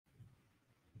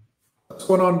What's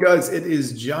going on, guys? It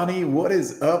is Johnny. What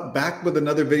is up? Back with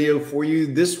another video for you.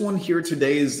 This one here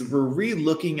today is we're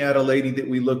re-looking at a lady that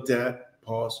we looked at,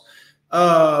 pause,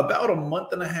 about a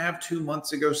month and a half, 2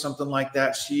 months ago, something like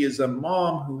that. She is a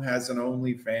mom who has an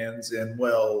OnlyFans, and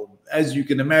well, as you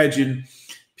can imagine,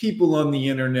 people on the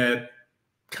internet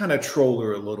kind of troll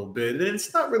her a little bit. And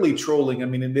it's not really trolling. I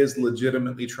mean, it is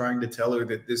legitimately trying to tell her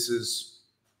that this is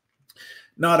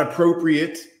not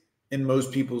appropriate in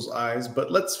most people's eyes,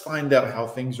 but let's find out how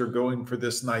things are going for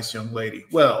this nice young lady.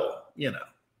 Well, you know.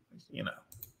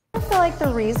 I feel like the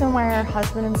reason why her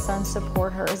husband and son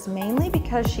support her is mainly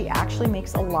because she actually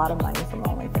makes a lot of money from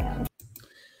OnlyFans.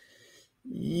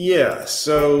 Yeah,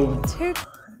 so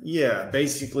yeah,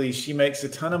 basically she makes a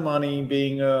ton of money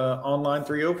being a online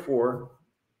 304.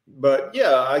 But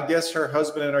yeah, I guess her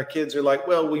husband and our kids are like,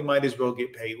 well, we might as well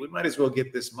get paid. We might as well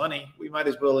get this money. We might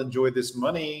as well enjoy this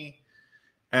money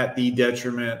at the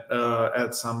detriment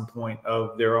at some point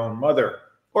of their own mother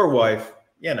or wife,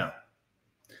 you know.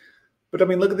 But I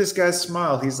mean, look at this guy's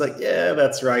smile. He's like, yeah,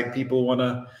 that's right. People want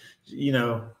to,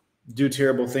 do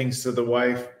terrible things to the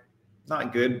wife.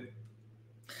 Not good.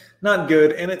 Not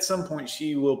good. And at some point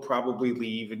she will probably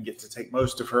leave and get to take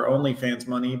most of her OnlyFans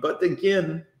money. But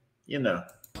again,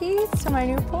 Keys to my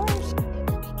new Porsche.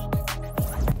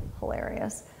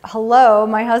 Hilarious. Hello,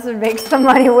 my husband makes the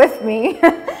money with me.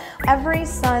 Every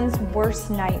son's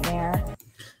worst nightmare.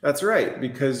 That's right,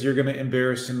 because you're going to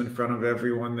embarrass him in front of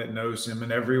everyone that knows him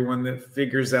and everyone that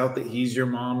figures out that he's your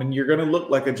mom, and you're going to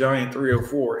look like a giant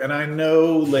 304. And I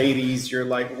know, ladies, you're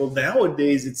like, well,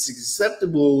 nowadays it's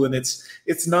acceptable, and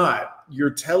it's not. You're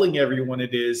telling everyone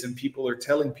it is, and people are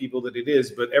telling people that it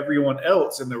is, but everyone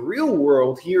else in the real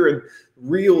world, here in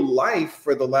real life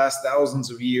for the last thousands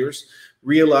of years,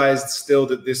 realized still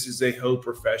that this is a hoe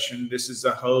profession. This is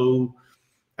a hoe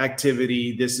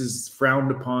activity. This is frowned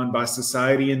upon by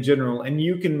society in general. And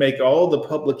you can make all the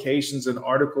publications and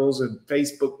articles and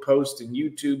Facebook posts and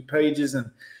YouTube pages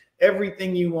and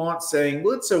everything you want saying,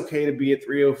 well, it's okay to be a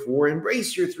 304,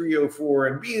 embrace your 304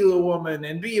 and be a woman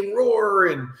and be a roar.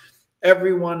 And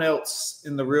everyone else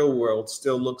in the real world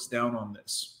still looks down on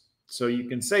this. So you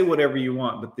can say whatever you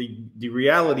want, but the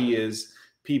reality is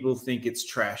people think it's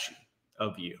trashy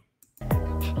of you.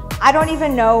 I don't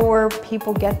even know where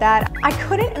people get that. I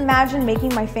couldn't imagine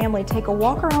making my family take a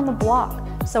walk around the block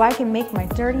so I can make my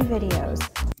dirty videos.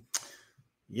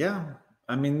 Yeah,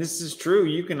 I mean, this is true.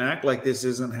 You can act like this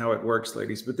isn't how it works,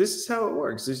 ladies, but this is how it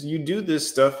works. You do this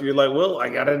stuff, you're like, well, I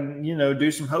gotta, do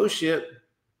some hoe shit.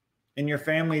 And your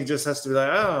family just has to be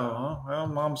like, oh, well,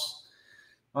 mom's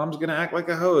gonna act like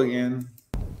a hoe again.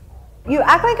 You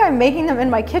act like I'm making them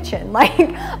in my kitchen. Like,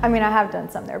 I mean, I have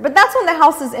done some there, but that's when the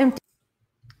house is empty.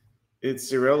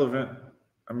 It's irrelevant.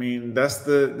 I mean, that's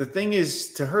the thing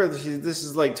is, to her, this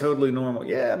is like totally normal.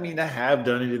 Yeah, I mean, I have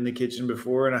done it in the kitchen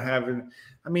before, and I haven't.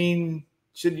 I mean,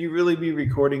 should you really be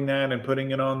recording that and putting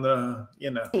it on the,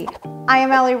 I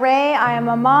am Ellie Ray, I am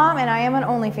a mom, and I am an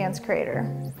OnlyFans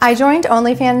creator. I joined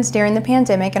OnlyFans during the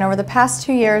pandemic, and over the past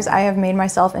 2 years, I have made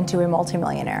myself into a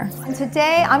multimillionaire. And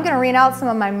today, I'm gonna read out some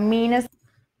of my meanest.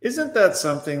 Isn't that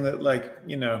something that, like,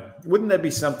 wouldn't that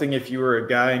be something if you were a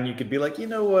guy and you could be like, you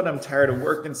know what, I'm tired of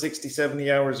working 60,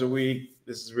 70 hours a week.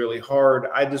 This is really hard.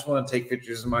 I just want to take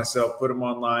pictures of myself, put them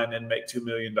online, and make $2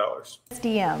 million.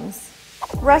 DMs.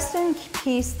 Rest in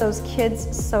peace, those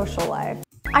kids' social life.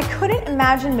 I couldn't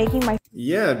imagine making my...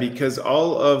 Yeah, because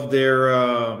all of their,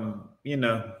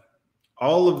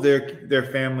 all of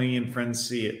their family and friends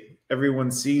see it.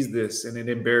 Everyone sees this, and it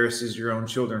embarrasses your own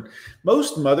children.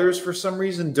 Most mothers, for some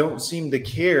reason, don't seem to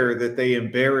care that they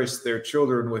embarrass their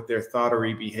children with their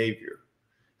thoughterly behavior.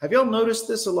 Have y'all noticed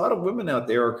this? A lot of women out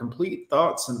there are complete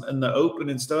thoughts and the open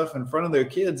and stuff in front of their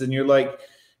kids, and you're like,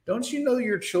 don't you know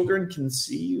your children can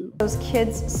see you? Those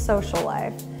kids' social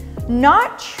life.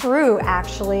 Not true,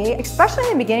 actually. Especially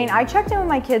in the beginning, I checked in with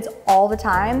my kids all the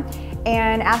time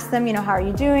and asked them, how are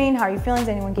you doing? How are you feeling? Is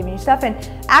anyone giving you stuff? And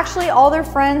actually, all their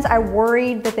friends, I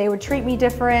worried that they would treat me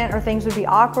different or things would be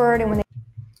awkward. And when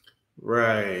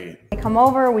they come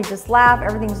over, we just laugh.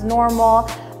 Everything's normal.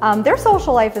 Their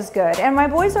social life is good. And my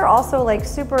boys are also like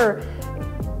super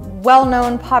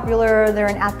well-known, popular. They're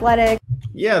in athletics.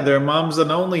 Yeah, their mom's an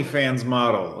OnlyFans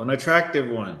model, an attractive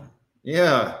one.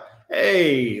 Yeah.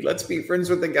 Hey, let's be friends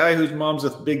with the guy whose mom's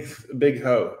a big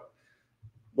hoe.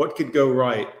 What could go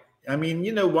right? I mean,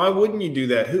 why wouldn't you do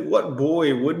that? What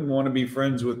boy wouldn't want to be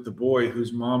friends with the boy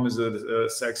whose mom is a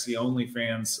sexy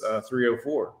OnlyFans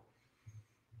 304?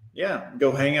 Yeah,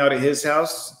 go hang out at his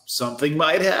house. Something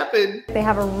might happen. They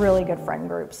have a really good friend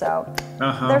group, so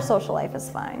their social life is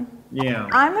fine. Yeah.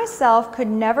 I myself could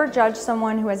never judge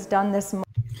someone who has done this.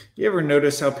 You ever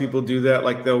notice how people do that?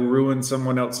 Like they'll ruin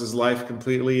someone else's life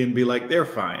completely and be like, they're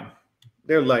fine.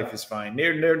 Their life is fine.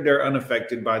 They're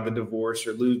unaffected by the divorce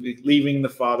or leaving the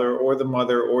father or the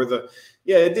mother or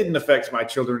it didn't affect my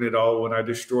children at all when I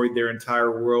destroyed their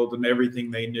entire world and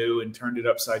everything they knew and turned it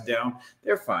upside down.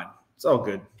 They're fine. It's all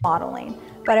good. Modeling,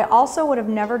 but I also would have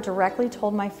never directly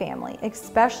told my family,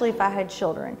 especially if I had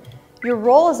children. Your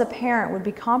role as a parent would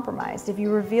be compromised if you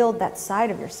revealed that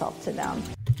side of yourself to them.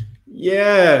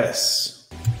 Yes.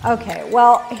 Okay,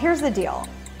 well, here's the deal.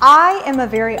 I am a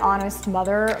very honest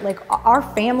mother. Like, our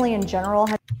family in general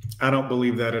has... I don't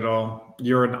believe that at all.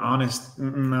 You're an honest...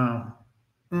 No.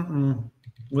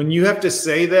 When you have to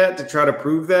say that to try to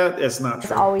prove that, it's not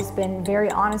true. Always been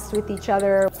very honest with each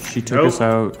other. She took us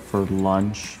out for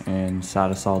lunch and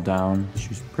sat us all down. She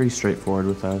was pretty straightforward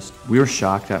with us. We were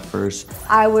shocked at first.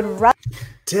 I would rather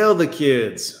tell the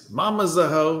kids, Mama's a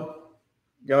hoe.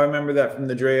 Y'all remember that from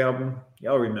the Dre album?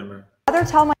 Y'all remember?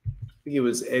 tell my... I think it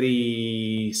was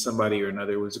Eddie somebody or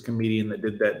another. It was a comedian that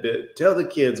did that bit. Tell the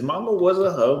kids, Mama was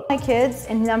a hoe. My kids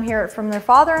and them hear it from their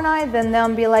father and I, then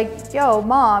them be like, yo,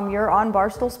 Mom, you're on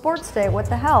Barstool Sports Day. What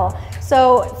the hell?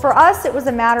 So for us, it was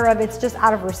a matter of it's just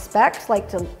out of respect, like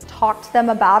to talk to them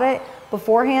about it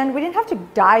beforehand. We didn't have to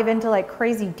dive into like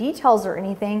crazy details or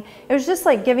anything. It was just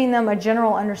like giving them a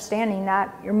general understanding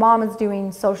that your mom is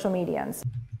doing social media and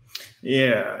stuff.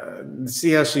 Yeah, see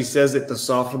how she says it to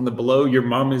soften the blow? Your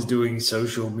mom is doing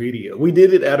social media. We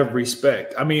did it out of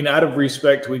respect. I mean, out of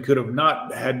respect, we could have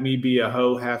not had me be a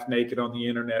hoe half naked on the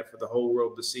internet for the whole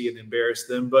world to see and embarrass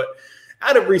them. But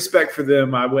out of respect for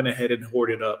them, I went ahead and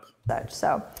hoarded up.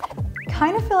 So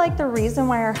kind of feel like the reason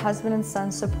why her husband and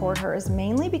son support her is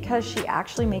mainly because she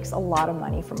actually makes a lot of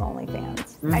money from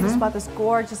OnlyFans. I just bought this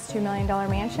gorgeous $2 million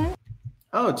mansion.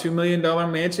 Oh, $2 million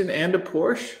mansion and a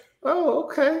Porsche? Oh,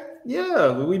 okay.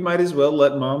 Yeah, we might as well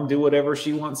let Mom do whatever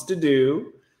she wants to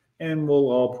do and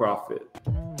we'll all profit.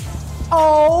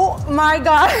 Oh my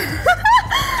God.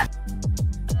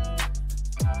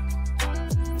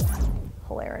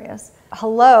 Hilarious.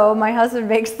 Hello, my husband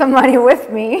makes the money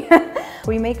with me.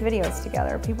 We make videos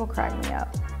together. People crack me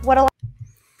up. What a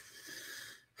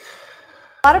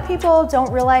lot of people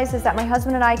don't realize is that my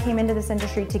husband and I came into this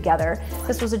industry together.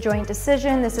 This was a joint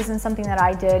decision. This isn't something that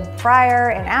I did prior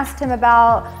and asked him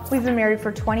about. We've been married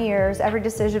for 20 years. Every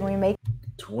decision we make.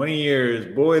 20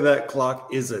 years. Boy, that clock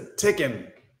is a ticking.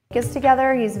 Is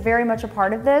together. He's very much a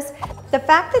part of this. The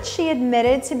fact that she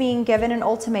admitted to being given an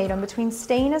ultimatum between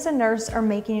staying as a nurse or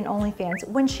making an OnlyFans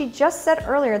when she just said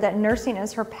earlier that nursing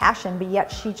is her passion, but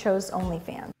yet she chose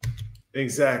OnlyFans.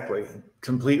 Exactly.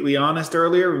 Completely honest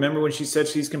earlier. Remember when she said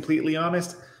she's completely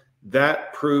honest?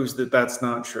 That proves that that's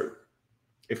not true.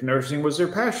 If nursing was her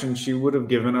passion, she would have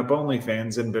given up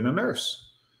OnlyFans and been a nurse.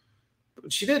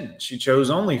 But she didn't. She chose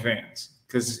OnlyFans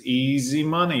because easy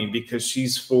money, because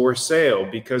she's for sale,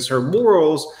 because her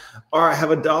morals have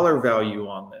a dollar value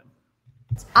on them.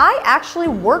 I actually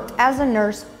worked as a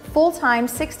nurse full-time,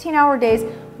 16-hour days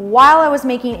while I was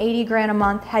making 80 grand a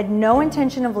month, had no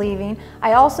intention of leaving.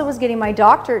 I also was getting my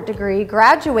doctorate degree,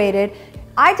 graduated.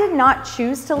 I did not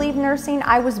choose to leave nursing.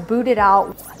 I was booted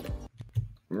out.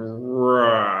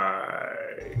 Right.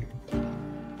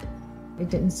 It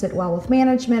didn't sit well with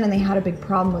management and they had a big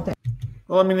problem with it.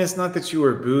 Well, I mean, it's not that you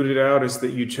were booted out, it's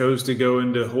that you chose to go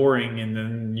into whoring and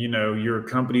then, you know, your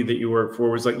company that you work for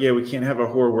was like, yeah, we can't have a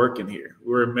whore working here.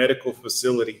 We're a medical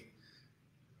facility.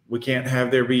 We can't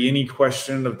have there be any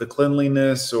question of the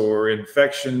cleanliness or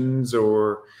infections,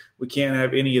 or we can't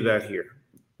have any of that here.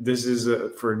 This is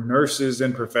for nurses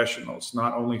and professionals,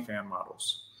 not only fan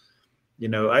models. You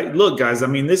know, look, guys, I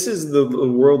mean, this is the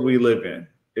world we live in.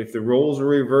 If the roles were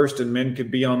reversed and men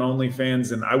could be on OnlyFans,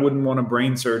 then I wouldn't want a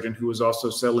brain surgeon who was also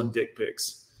selling dick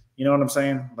pics. You know what I'm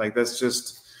saying? Like, that's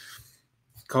just,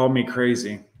 call me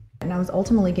crazy. And I was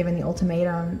ultimately given the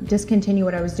ultimatum, discontinue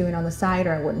what I was doing on the side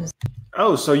or I wouldn't.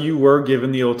 Oh, so you were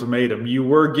given the ultimatum. You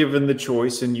were given the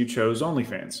choice and you chose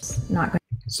OnlyFans. Not going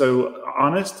So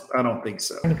honest, I don't think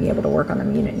so. to be able to work on the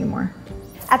meat anymore.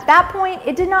 At that point,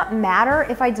 it did not matter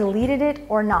if I deleted it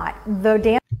or not.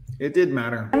 The It did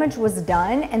matter. damage was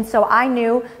done, and so I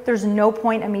knew there's no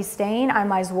point in me staying. I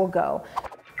might as well go.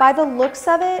 By the looks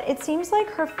of it, it seems like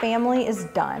her family is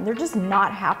done. They're just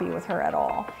not happy with her at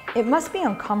all. It must be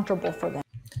uncomfortable for them.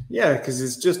 Yeah, because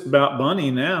it's just about money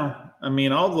now. I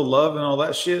mean, all the love and all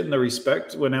that shit and the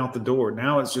respect went out the door.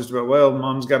 Now it's just about, well,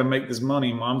 Mom's got to make this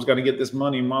money. Mom's got to get this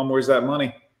money. Mom, where's that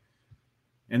money?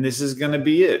 And this is going to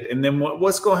be it. And then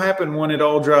what's going to happen when it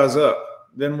all dries up?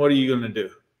 Then what are you going to do?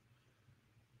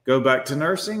 Go back to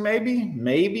nursing, maybe?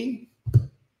 Maybe.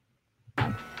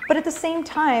 But at the same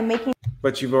time, making...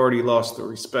 But you've already lost the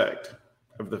respect.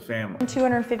 of the family.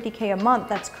 $250K a month,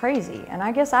 that's crazy. And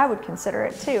I guess I would consider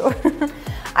it too.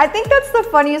 I think that's the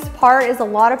funniest part is a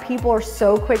lot of people are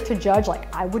so quick to judge,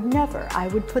 like, I would never, I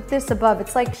would put this above.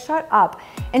 It's like, shut up.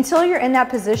 Until you're in that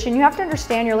position, you have to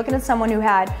understand you're looking at someone who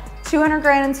had 200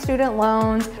 grand in student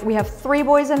loans. We have 3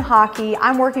 boys in hockey.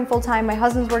 I'm working full time. My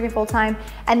husband's working full time.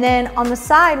 And then on the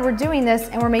side, we're doing this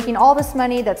and we're making all this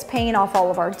money that's paying off all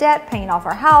of our debt, paying off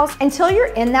our house. Until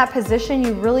you're in that position,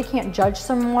 you really can't judge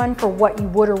someone for what you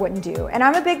would or wouldn't do. And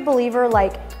I'm a big believer,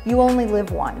 like, you only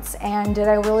live once. And did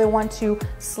I really want to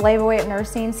slave away at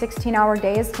nursing 16-hour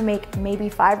days to make maybe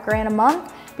 5 grand a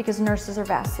month because nurses are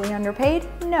vastly underpaid?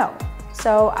 No.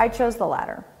 So I chose the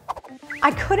latter.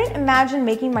 I couldn't imagine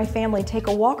making my family take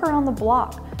a walk around the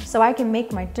block so I can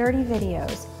make my dirty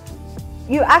videos.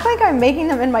 You act like I'm making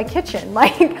them in my kitchen.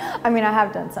 Like, I mean, I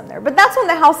have done some there, but that's when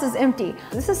the house is empty.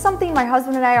 This is something my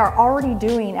husband and I are already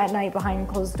doing at night behind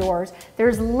closed doors.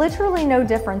 There's literally no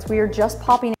difference. We are just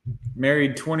popping.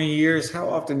 Married 20 years. How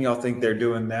often y'all think they're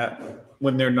doing that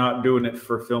when they're not doing it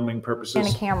for filming purposes? In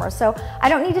a camera. So I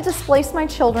don't need to displace my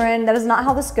children. That is not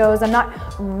how this goes. I'm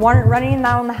not running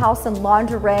around the house in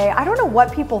lingerie. I don't know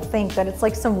what people think, that it's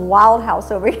like some wild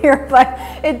house over here, but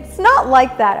it's not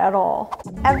like that at all.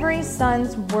 Every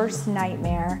son's worst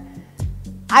nightmare.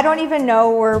 I don't even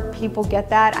know where people get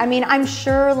that. I mean, I'm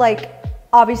sure, like,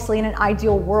 obviously in an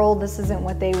ideal world, this isn't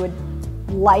what they would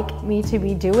like me to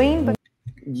be doing, but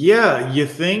yeah, you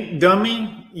think,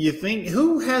 dummy? You think,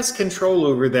 who has control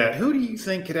over that? Who do you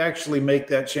think could actually make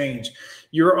that change?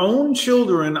 Your own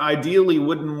children ideally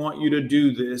wouldn't want you to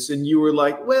do this. And you were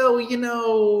like, well, you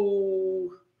know,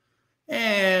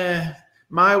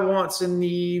 my wants and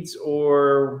needs,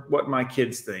 or what my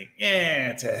kids think.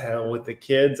 To hell with the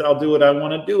kids. I'll do what I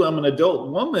want to do. I'm an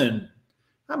adult woman.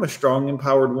 I'm a strong,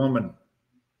 empowered woman.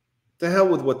 To hell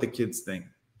with what the kids think.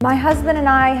 my husband and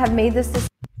I have made this decision.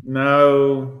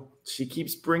 No, she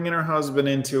keeps bringing her husband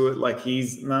into it like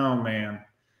no, man.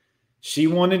 She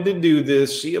wanted to do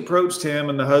this. She approached him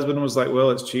and the husband was like,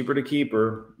 well, it's cheaper to keep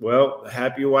her. Well,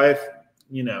 happy wife,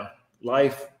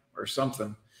 life or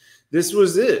something. This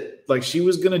was it. Like, she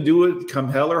was going to do it come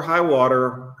hell or high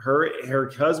water. Her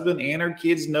husband and her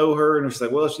kids know her. And it's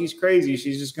like, well, she's crazy.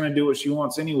 She's just going to do what she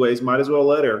wants anyways. Might as well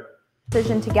let her.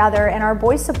 Decision together, and our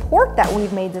boys support that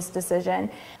we've made this decision.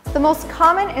 The most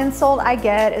common insult I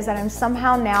get is that I'm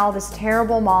somehow now this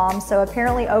terrible mom. So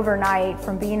apparently overnight,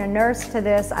 from being a nurse to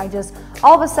this, I just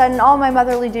all of a sudden all my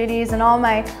motherly duties and all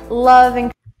my love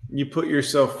and you put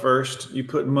yourself first. You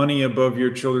put money above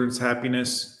your children's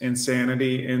happiness and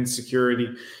sanity and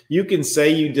security. You can say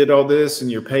you did all this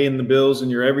and you're paying the bills and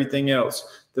you're everything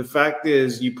else. The fact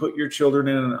is, you put your children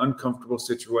in an uncomfortable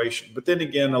situation. But then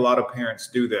again, a lot of parents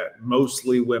do that,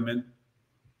 mostly women.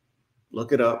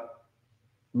 Look it up.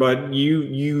 But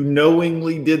you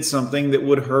knowingly did something that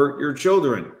would hurt your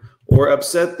children or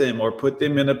upset them or put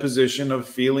them in a position of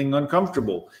feeling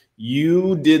uncomfortable.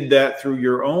 You did that through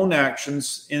your own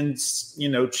actions in,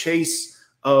 chase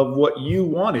of what you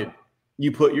wanted.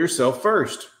 You put yourself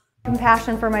first.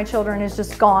 Compassion for my children is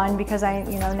just gone because I,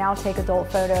 now take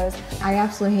adult photos. I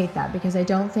absolutely hate that because I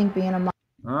don't think being a mom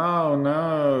Oh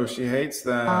no, she hates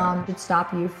that. should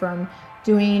stop you from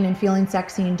doing and feeling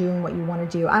sexy and doing what you want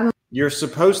to do. You're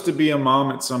supposed to be a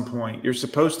mom at some point. You're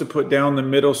supposed to put down the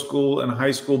middle school and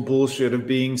high school bullshit of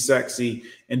being sexy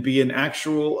and be an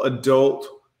actual adult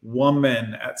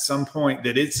woman at some point.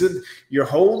 That your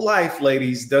whole life,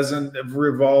 ladies, doesn't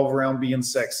revolve around being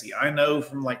sexy. I know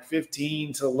from like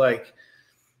 15 to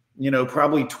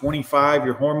probably 25,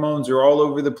 your hormones are all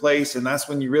over the place. And that's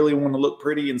when you really want to look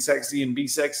pretty and sexy and be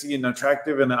sexy and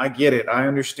attractive. And I get it. I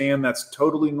understand that's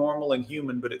totally normal and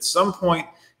human. But at some point,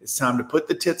 it's time to put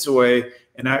the tits away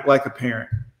and act like a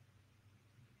parent.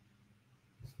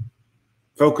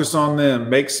 Focus on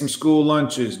them. Make some school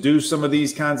lunches. Do some of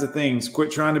these kinds of things. Quit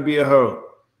trying to be a hoe.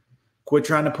 Quit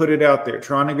trying to put it out there.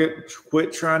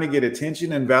 Quit trying to get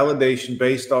attention and validation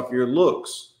based off your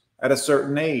looks at a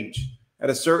certain age.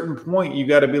 At a certain point, you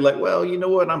got to be like, well, you know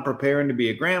what? I'm preparing to be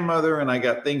a grandmother and I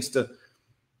got things to.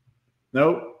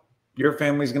 Nope. Your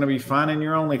family's going to be finding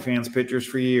your OnlyFans pictures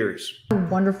for years. I'm a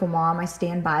wonderful mom. I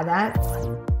stand by that.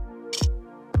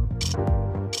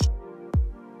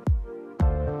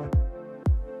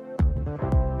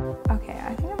 Okay,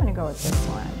 I think I'm gonna go with this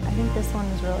one. I think this one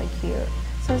is really cute.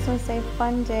 So it's gonna say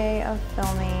fun day of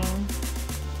filming,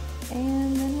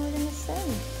 and then we're gonna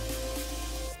sing.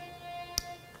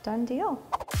 Done deal.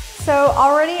 So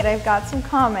already I've got some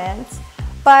comments,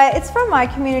 but it's from my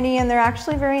community and they're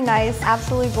actually very nice,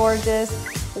 absolutely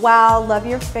gorgeous. Wow, love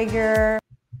your figure.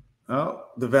 Oh,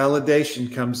 the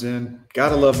validation comes in.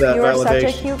 Gotta love that validation. You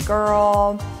are such a cute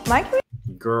girl. My community.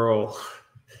 girl.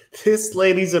 This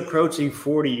lady's approaching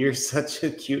 40. You're such a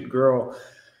cute girl.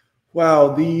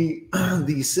 Wow,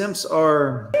 the simps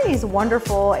are... He's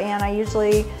wonderful, and I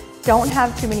usually don't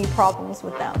have too many problems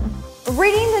with them.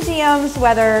 Reading the DMs,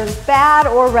 whether bad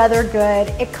or rather good,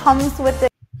 it comes with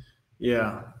it.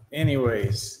 Yeah.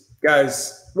 Anyways,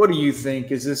 guys, what do you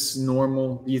think? Is this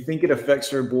normal? Do you think it affects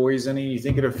her boys any? Do you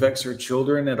think it affects her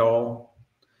children at all?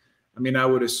 I mean, I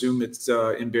would assume it's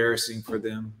embarrassing for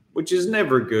them, which is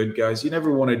never good, guys. You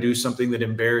never want to do something that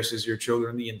embarrasses your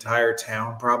children. The entire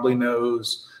town probably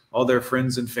knows. All their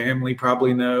friends and family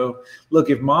probably know. Look,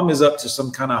 if mom is up to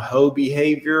some kind of hoe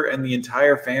behavior and the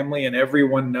entire family and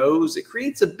everyone knows, it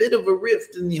creates a bit of a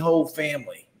rift in the whole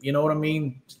family. You know what I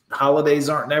mean? Holidays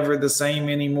aren't never the same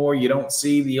anymore. You don't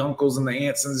see the uncles and the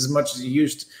aunts as much as you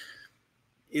used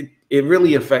to. It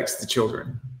really affects the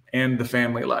children and the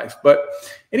family life. But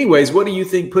anyways, what do you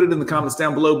think? Put it in the comments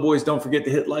down below. Boys, don't forget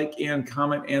to hit like and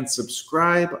comment and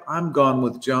subscribe. I'm Gone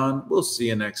with John. We'll see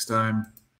you next time.